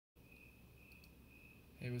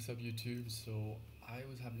Hey, what's up, YouTube? So I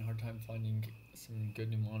was having a hard time finding some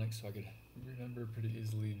good mnemonics so I could remember pretty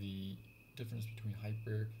easily the difference between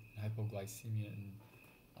hyper and hypoglycemia in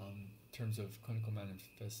terms of clinical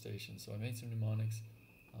manifestation. So I made some mnemonics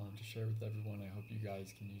to share with everyone. I hope you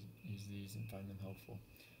guys can use these and find them helpful.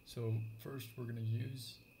 So first, we're going to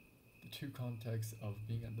use the two contexts of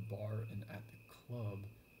being at the bar and at the club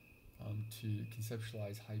to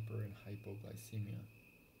conceptualize hyper and hypoglycemia.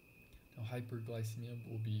 Now,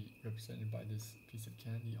 hyperglycemia will be represented by this piece of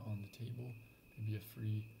candy on the table, maybe a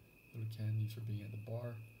free little candy for being at the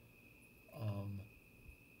bar.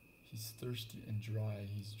 He's thirsty and dry.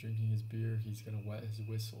 He's drinking his beer. He's gonna wet his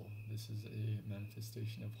whistle. This is a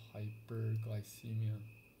manifestation of hyperglycemia.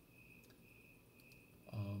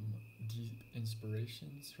 Deep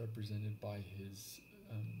inspirations represented by his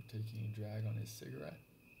taking a drag on his cigarette.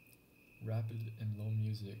 Rapid and low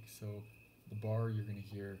music. So the bar, you're gonna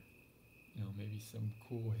hear maybe some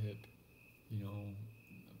cool hip,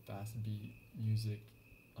 fast beat music,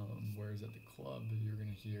 whereas at the club you're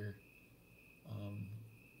gonna hear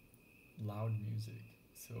loud music.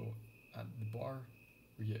 So at the bar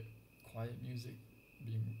we get quiet music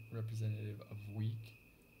being representative of weak,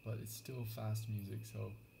 but it's still fast music,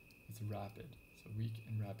 so it's rapid. So weak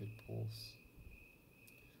and rapid pulse.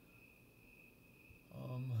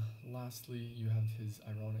 Lastly, you have his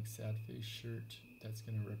ironic sad face shirt. That's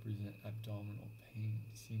going to represent abdominal pain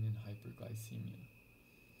seen in hyperglycemia.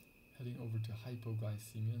 Heading over to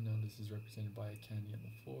hypoglycemia. Now this is represented by a candy on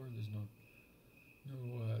the floor. There's no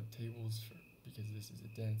tables because this is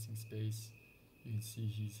a dancing space. You can see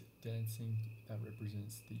he's dancing. That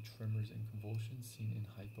represents the tremors and convulsions seen in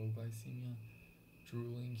hypoglycemia.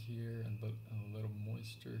 Drooling here and a little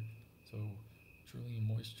moisture. So drooling and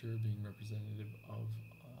moisture being representative of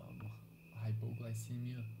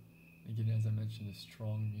hypoglycemia. Again, as I mentioned, the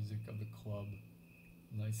strong music of the club,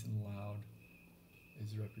 nice and loud,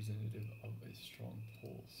 is representative of a strong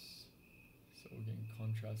pulse. So again,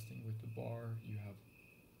 contrasting with the bar, you have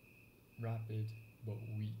rapid but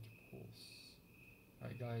weak pulse.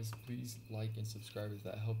 Alright guys, please like and subscribe if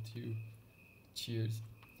that helped you. Cheers.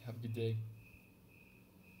 Have a good day.